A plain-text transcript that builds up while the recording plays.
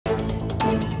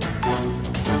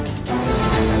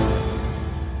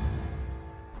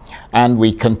and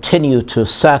we continue to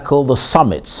circle the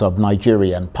summits of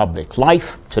Nigerian public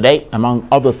life. Today, among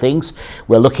other things,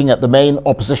 we're looking at the main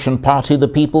opposition party, the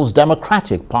People's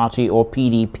Democratic Party, or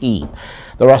PDP.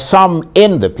 There are some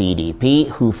in the PDP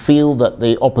who feel that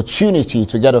the opportunity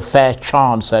to get a fair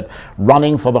chance at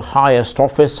running for the highest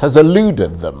office has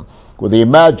eluded them, with the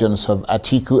emergence of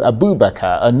Atiku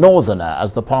Abubakar, a northerner,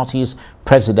 as the party's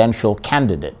presidential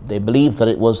candidate. They believe that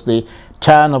it was the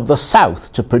turn of the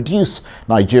South to produce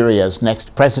Nigeria's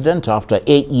next president after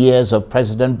 8 years of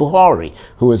President Buhari,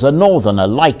 who is a northerner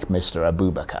like Mr.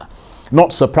 Abubakar.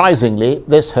 Not surprisingly,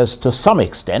 this has to some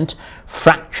extent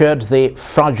fractured the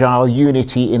fragile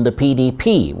unity in the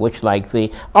PDP, which, like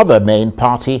the other main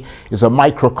party, is a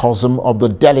microcosm of the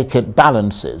delicate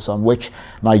balances on which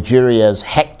Nigeria's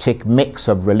hectic mix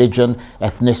of religion,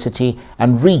 ethnicity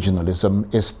and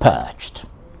regionalism is perched.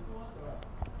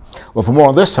 Well, for more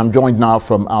on this, I'm joined now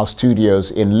from our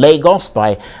studios in Lagos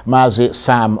by Mazi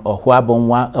Sam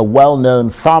Ohuabunwa, a well-known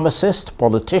pharmacist,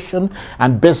 politician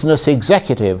and business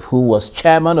executive who was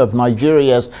chairman of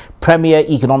Nigeria's premier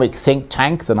economic think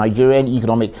tank, the Nigerian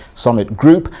Economic Summit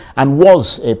Group, and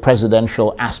was a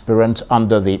presidential aspirant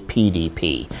under the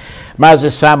PDP.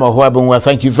 Mazi Sam Ohuabunwa,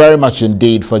 thank you very much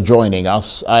indeed for joining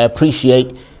us. I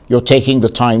appreciate your taking the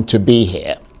time to be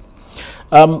here.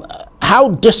 How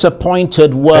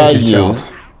disappointed were you?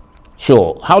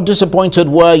 Sure. How disappointed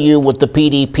were you with the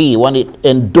PDP when it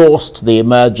endorsed the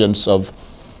emergence of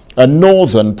a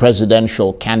northern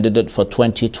presidential candidate for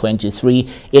 2023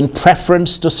 in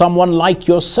preference to someone like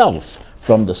yourself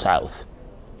from the South?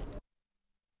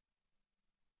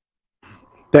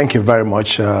 Thank you very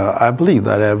much. I believe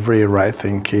that every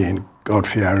right-thinking,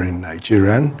 God-fearing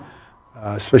Nigerian,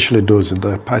 especially those in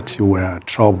the party, were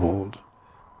troubled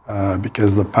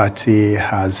because the party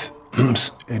has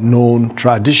a known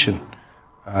tradition,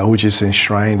 which is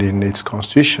enshrined in its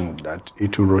constitution, that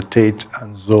it will rotate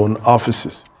and zone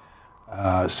offices.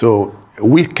 So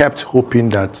we kept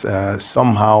hoping that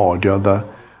somehow or the other,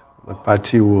 the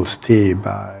party will stay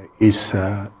by its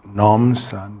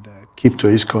norms and keep to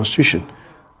its constitution.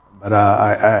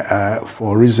 But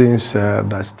for reasons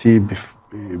that still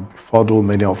befuddle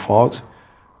many of us,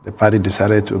 the party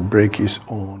decided to break its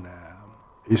own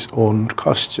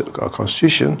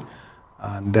constitution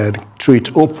and then threw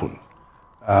it open.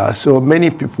 So many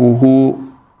people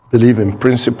who believe in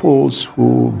principles,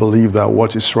 who believe that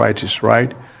what is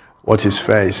right, what is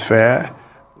fair,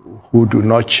 who do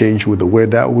not change with the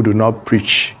weather, who do not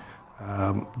preach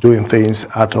doing things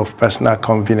out of personal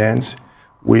convenience,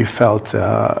 we felt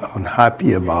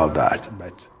unhappy about that.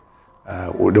 But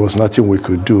there was nothing we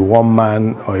could do. One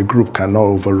man or a group cannot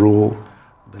overrule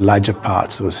the larger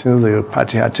part. So since the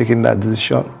party had taken that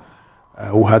decision,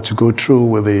 we had to go through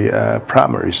with the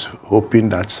primaries, hoping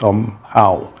that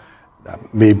somehow,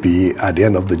 that maybe at the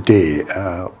end of the day,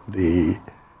 the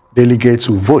delegates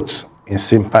will vote in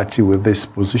sympathy with this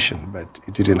position, but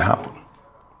it didn't happen.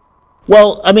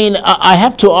 Well, I mean, I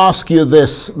have to ask you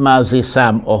this, Mazi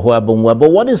Sam Ohuabunwa,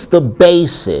 but what is the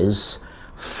basis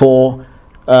for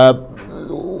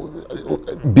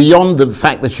beyond the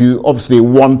fact that you obviously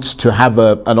want to have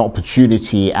an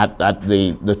opportunity at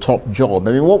the top job?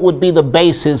 I mean, what would be the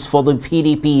basis for the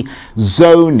PDP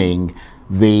zoning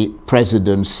the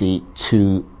presidency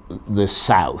to the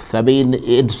South? I mean,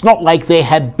 it's not like they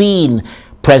had been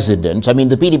president. I mean,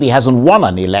 the PDP hasn't won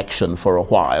an election for a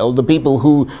while. The people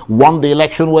who won the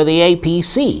election were the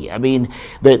APC. I mean,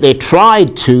 they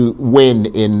tried to win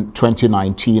in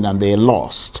 2019 and they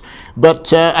lost. But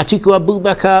Atiku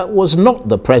Abubakar was not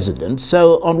the president,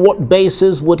 so on what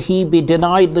basis would he be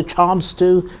denied the chance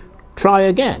to try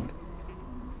again?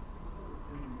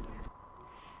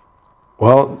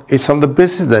 Well, it's on the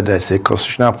basis that there's a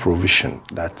constitutional provision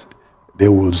that they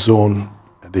will zone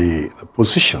the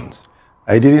positions.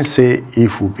 I didn't say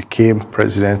if we became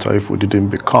president or if we didn't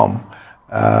become.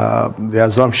 The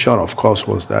assumption, of course,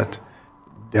 was that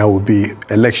there will be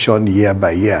election year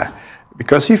by year.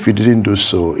 Because if you didn't do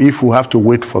so, if we have to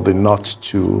wait for the North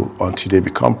until they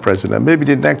become president, maybe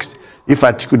the next, if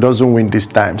Atiku doesn't win this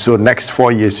time, so next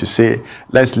 4 years you say,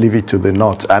 let's leave it to the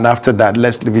North, and after that,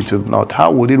 let's leave it to the North.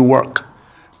 How would it work?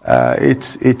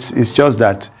 It's just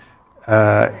that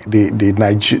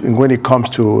when it comes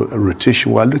to a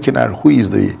rotation, we're looking at who is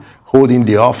holding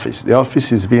the office. The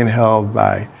office is being held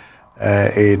by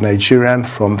a Nigerian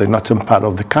from the northern part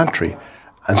of the country.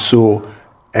 And so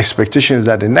expectation is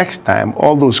that the next time,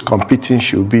 all those competing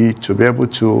should be to be able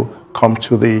to come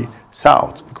to the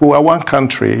South. Because we're one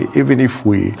country, even if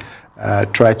we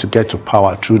try to get to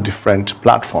power through different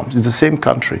platforms. It's the same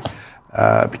country.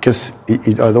 Because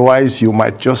otherwise you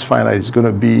might just find that it's going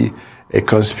to be a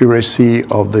conspiracy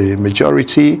of the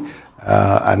majority,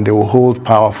 and they will hold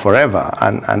power forever.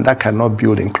 And that cannot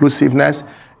build inclusiveness.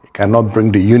 It cannot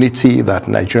bring the unity that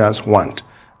Nigerians want.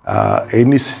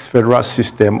 Any federal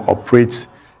system operates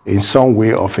in some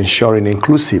way of ensuring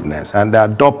inclusiveness, and there are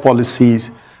adopt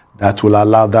policies that will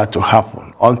allow that to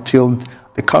happen until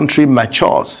the country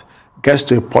matures, gets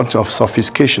to a point of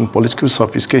sophistication, political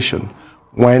sophistication,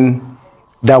 when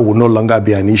that will no longer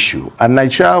be an issue. And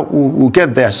Nigeria will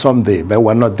get there someday, but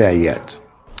we're not there yet.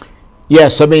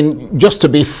 Yes, I mean, just to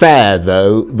be fair,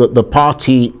 though, the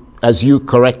party, as you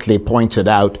correctly pointed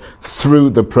out, threw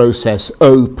the process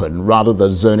open rather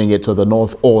than zoning it to the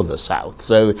north or the south.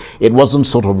 So it wasn't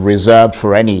sort of reserved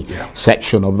for any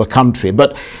section of the country.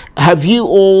 But have you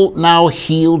all now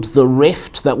healed the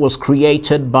rift that was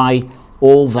created by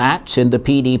all that in the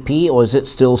PDP, or is it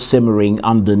still simmering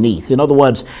underneath? In other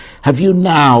words, have you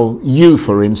now, you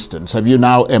for instance, have you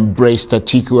now embraced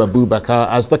Atiku Abubakar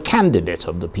as the candidate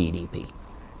of the PDP?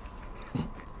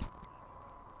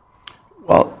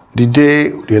 Well, the day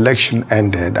the election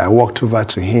ended, I walked over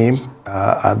to him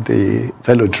at the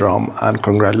velodrome and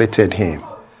congratulated him.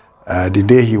 The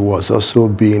day he was also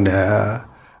being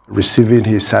receiving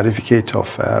his certificate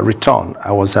of return,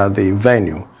 I was at the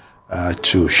venue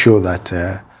to show that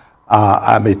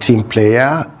I'm a team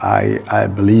player. I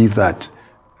believe that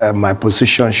my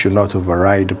position should not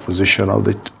override the position of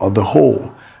the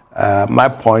whole. My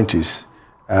point is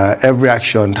every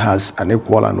action has an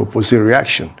equal and opposite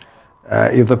reaction.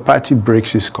 If the party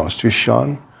breaks its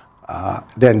constitution,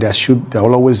 then there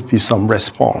will always be some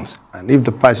response. And if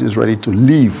the party is ready to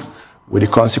live with the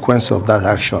consequence of that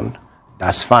action,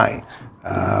 that's fine.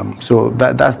 So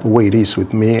that's the way it is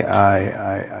with me.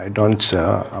 I'm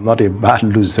not a bad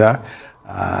loser,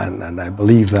 and I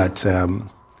believe that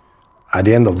at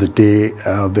the end of the day,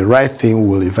 the right thing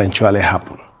will eventually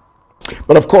happen.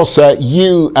 But of course,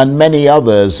 you and many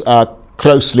others are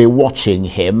closely watching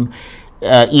him,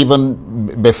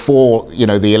 even before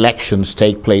the elections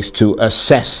take place, to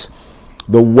assess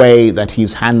the way that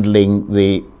he's handling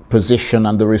the position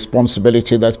and the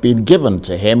responsibility that's been given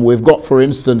to him. We've got, for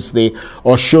instance, the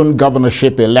Osun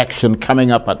governorship election coming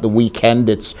up at the weekend.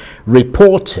 It's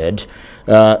reported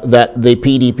that the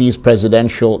PDP's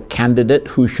presidential candidate,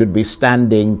 who should be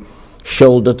standing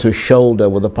shoulder to shoulder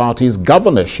with the party's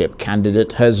governorship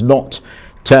candidate, has not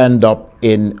turned up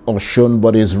in Osun,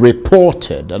 but is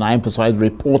reported, and I emphasize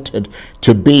reported,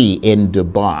 to be in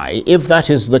Dubai. If that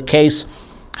is the case,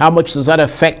 how much does that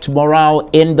affect morale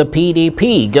in the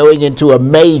PDP going into a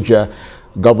major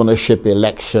governorship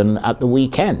election at the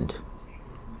weekend?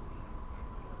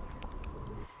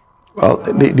 Well,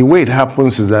 the way it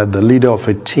happens is that the leader of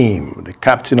a team, the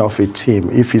captain of a team,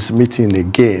 if he's meeting a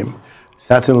game,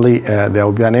 certainly there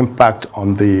will be an impact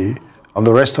on the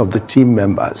rest of the team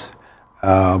members.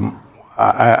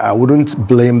 I wouldn't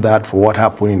blame that for what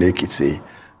happened in Ekiti,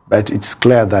 but it's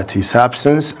clear that his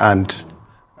absence and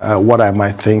what I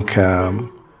might think the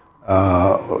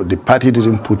party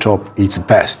didn't put up its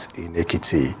best in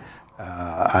Ekiti,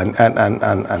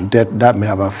 and that may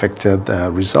have affected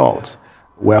the results.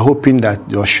 We're hoping that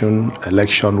the Osun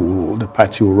election, the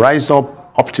party will rise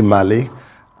up optimally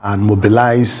and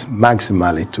mobilize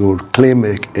maximally to claim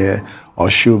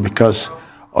Osun, because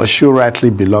Osun rightly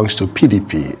belongs to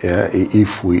PDP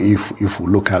if we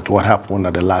look at what happened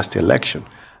at the last election.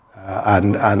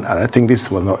 And I think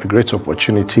this was a great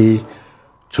opportunity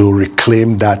to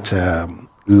reclaim that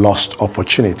lost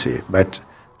opportunity. But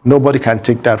nobody can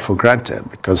take that for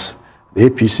granted, because the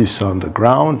APC is on the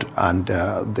ground and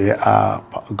they are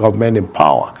government in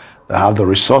power. They have the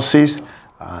resources,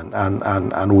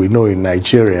 and we know in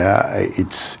Nigeria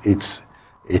its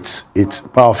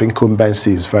power of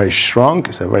incumbency is very strong.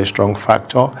 It's a very strong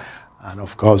factor, and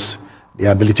of course the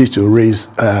ability to raise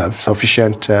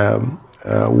sufficient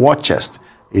war chest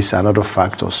is another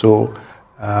factor. So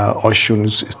Osun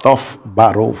is a tough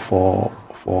battle for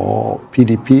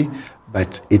PDP,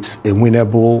 but it's a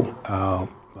winnable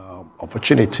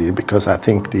opportunity, because I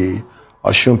think the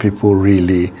Osun people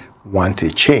really want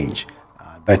a change.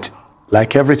 But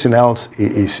like everything else,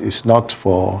 it's not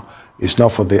for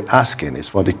the asking, it's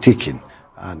for the taking.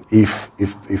 And if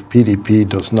PDP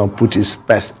does not put its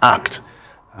best act,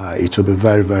 it will be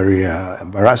very, very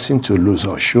embarrassing to lose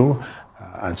Osun.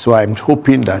 And so I'm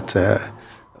hoping that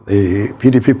the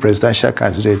PDP presidential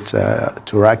candidate,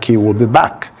 Turaki, will be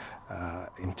back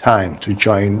in time to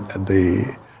join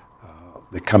the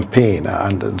campaign. I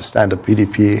understand the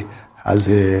PDP has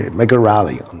a mega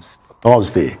rally on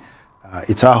Thursday.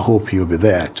 It's our hope he'll be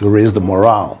there to raise the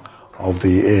morale of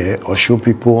the Osun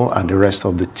people and the rest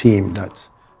of the team that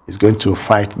is going to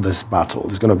fight this battle.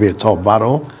 It's going to be a tough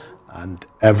battle, and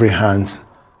every hand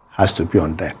has to be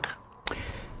on deck.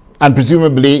 And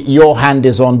presumably your hand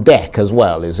is on deck as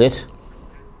well, is it?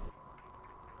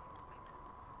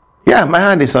 Yeah, my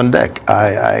hand is on deck.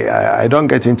 I don't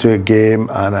get into a game,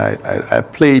 and I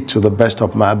play to the best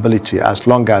of my ability as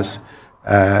long as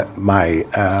my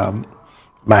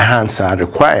hands are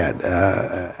required.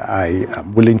 I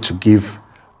am willing to give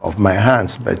of my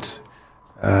hands, but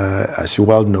as you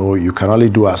well know, you can only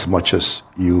do as much as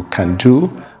you can do,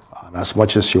 and as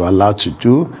much as you're allowed to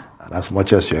do, and as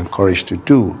much as you're encouraged to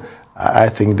do. I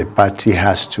think the party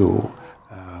has to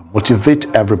motivate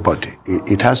everybody.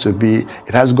 It has to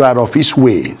go out of its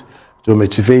way to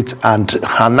motivate and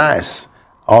harness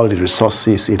all the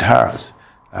resources it has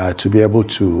to be able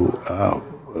to,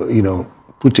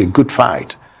 put a good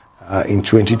fight in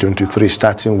 2023,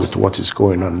 starting with what is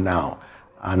going on now.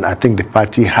 And I think the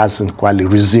party hasn't quite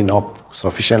risen up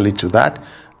sufficiently to that.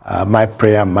 My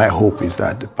prayer, my hope is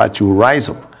that the party will rise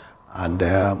up and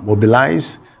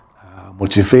mobilize,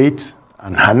 motivate,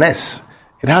 and harness.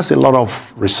 It has a lot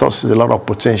of resources, a lot of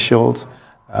potentials,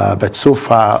 but so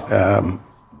far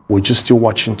we're just still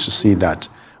watching to see that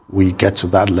we get to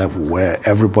that level where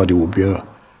everybody will be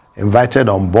invited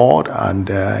on board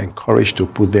and encouraged to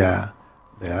put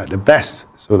the best,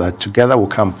 so that together we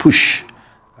can push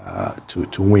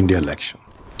to win the election.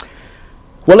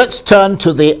 Well, let's turn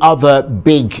to the other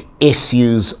big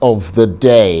issues of the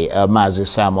day, Mazi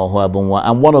Sam Ohuabunwa,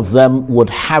 and one of them would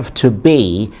have to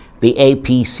be the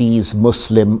APC's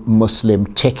Muslim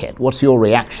ticket. What's your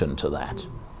reaction to that?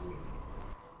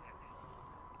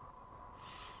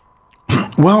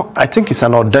 Well, I think it's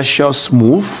an audacious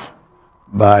move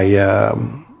by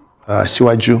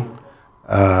Siwaju.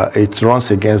 It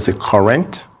runs against the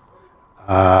current.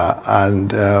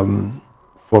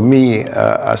 For me,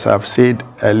 as I've said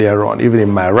earlier on, even in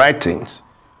my writings,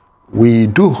 we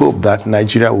do hope that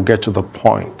Nigeria will get to the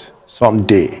point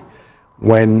someday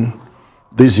when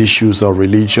these issues of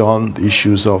religion, the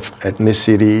issues of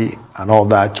ethnicity, and all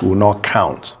that will not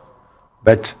count.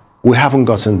 But we haven't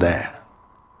gotten there.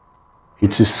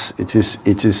 It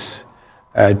is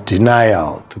a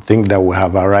denial to think that we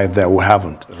have arrived there. We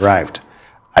haven't arrived.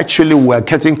 Actually, we're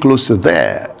getting close to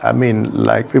there. I mean,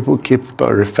 like people keep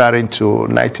referring to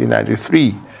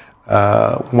 1993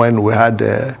 when we had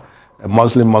a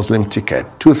Muslim ticket.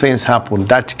 Two things happened.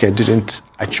 That ticket didn't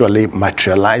actually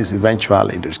materialize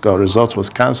eventually. The result was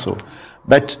cancelled.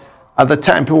 But at the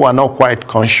time, people were not quite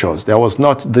conscious. There was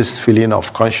not this feeling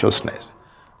of consciousness.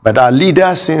 But our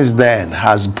leader since then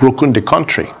has broken the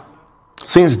country.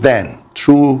 Since then,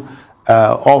 through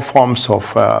all forms of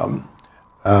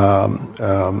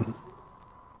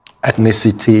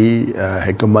ethnicity,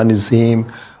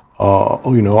 hegemonism,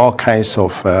 all kinds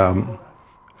of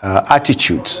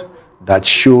attitudes that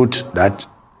showed that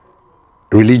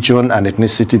religion and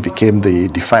ethnicity became the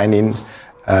defining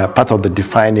part of the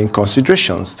defining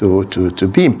considerations to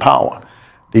be in power.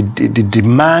 The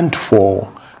demand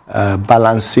for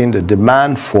balancing, the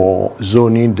demand for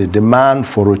zoning, the demand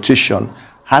for rotation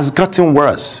has gotten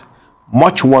worse,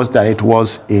 much worse than it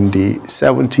was in the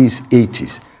 70s,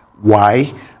 80s.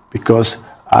 Why? Because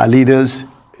our leaders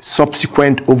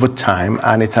subsequent over time,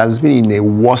 and it has been in a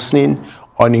worsening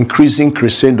or an increasing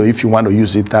crescendo, if you want to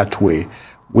use it that way,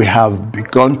 we have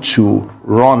begun to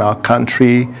run our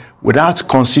country without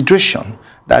consideration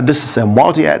that this is a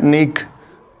multi-ethnic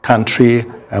country,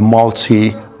 a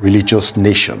multi-religious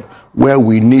nation, where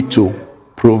we need to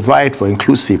provide for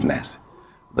inclusiveness.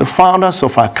 The founders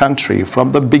of our country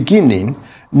from the beginning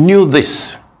knew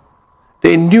this.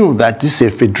 They knew that this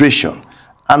is a federation,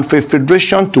 and for a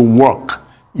federation to work,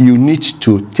 you need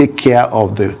to take care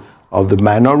of the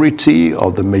minority,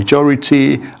 of the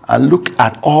majority, and look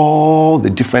at all the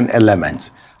different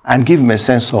elements and give them a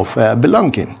sense of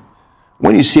belonging.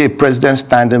 When you see a president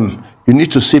standing, you need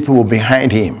to see people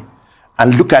behind him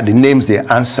and look at the names they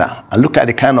answer and look at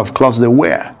the kind of clothes they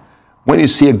wear. When you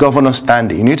see a governor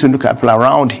standing, you need to look at people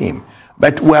around him.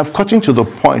 But we have gotten to the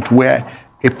point where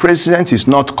a president is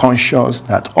not conscious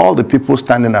that all the people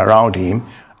standing around him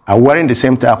are wearing the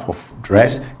same type of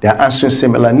dress, they are answering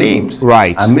similar names,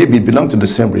 right, and maybe belong to the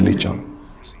same religion.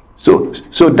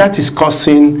 So that is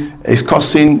causing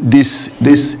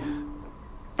this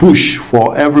push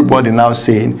for everybody now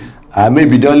saying,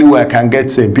 maybe the only way I can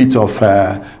get a bit of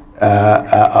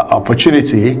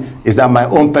opportunity is that my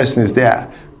own person is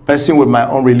there, person with my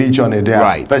own religion is there,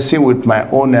 right, person with my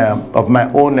own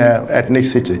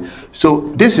ethnicity.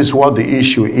 So this is what the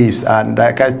issue is, and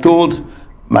like I told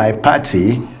my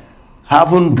party,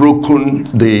 haven't broken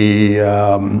the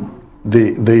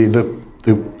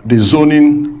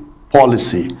zoning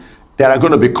policy, there are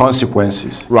going to be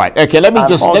consequences. Right. Okay. Let me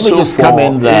just come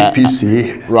in there.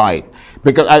 APC. Right.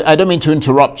 Because I don't mean to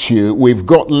interrupt you. We've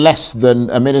got less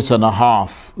than a minute and a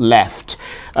half left.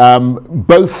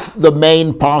 Both the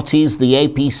main parties, the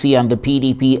APC and the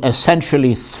PDP,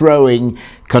 essentially throwing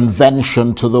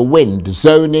convention to the wind.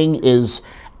 Zoning is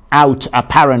out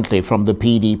apparently from the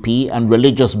PDP and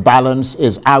religious balance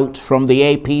is out from the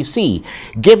APC.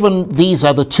 Given these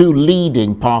are the two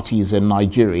leading parties in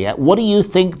Nigeria, what do you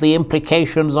think the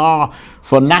implications are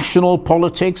for national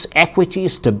politics, equity,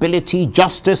 stability,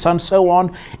 justice and so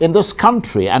on in this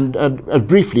country? And as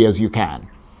briefly as you can.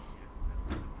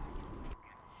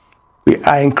 We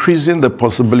are increasing the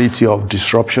possibility of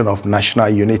disruption of national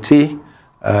unity,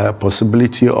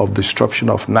 possibility of disruption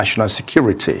of national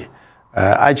security.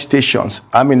 Agitations.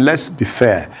 I mean, let's be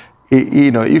fair.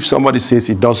 You know, if somebody says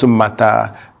it doesn't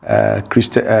matter,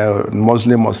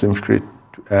 Muslim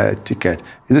ticket,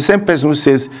 it's the same person who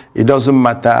says it doesn't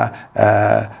matter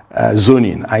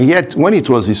zoning. And yet, when it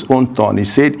was his own turn, he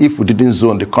said if we didn't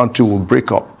zone, the country would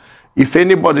break up. If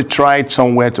anybody tried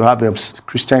somewhere to have a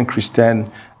Christian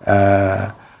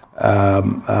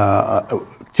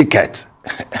ticket,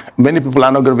 many people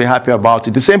are not going to be happy about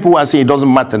it. The same people are saying it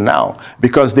doesn't matter now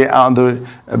because they are on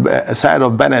the side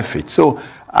of benefit. So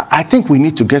I think we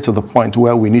need to get to the point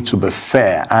where we need to be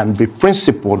fair and be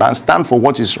principled and stand for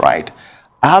what is right.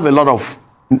 I have a lot of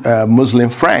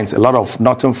Muslim friends, a lot of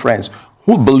Northern friends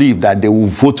who believe that they will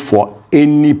vote for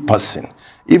any person,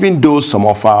 even though some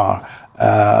of our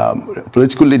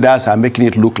political leaders are making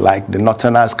it look like the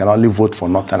Northerners can only vote for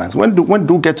Northerners. When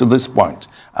do get to this point,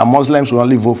 and Muslims will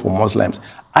only vote for Muslims,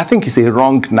 I think it's a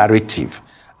wrong narrative.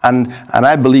 And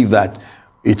I believe that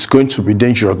it's going to be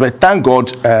dangerous. But thank God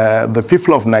the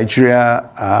people of Nigeria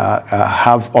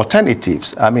have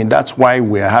alternatives. I mean, that's why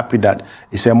we are happy that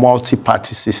it's a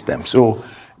multi-party system. So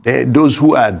those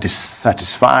who are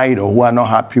dissatisfied or who are not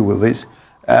happy with this,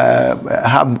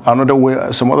 have another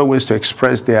way, some other ways to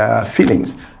express their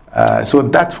feelings. So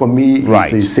that for me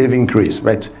is the saving grace,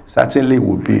 but certainly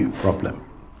would be a problem.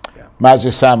 Yeah.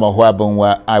 Mazi Sam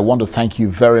Ohuabunwa, I want to thank you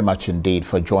very much indeed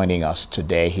for joining us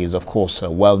today. He's of course a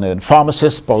well-known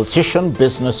pharmacist, politician,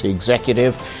 business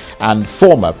executive and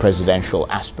former presidential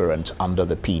aspirant under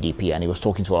the PDP, and he was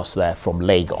talking to us there from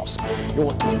Lagos.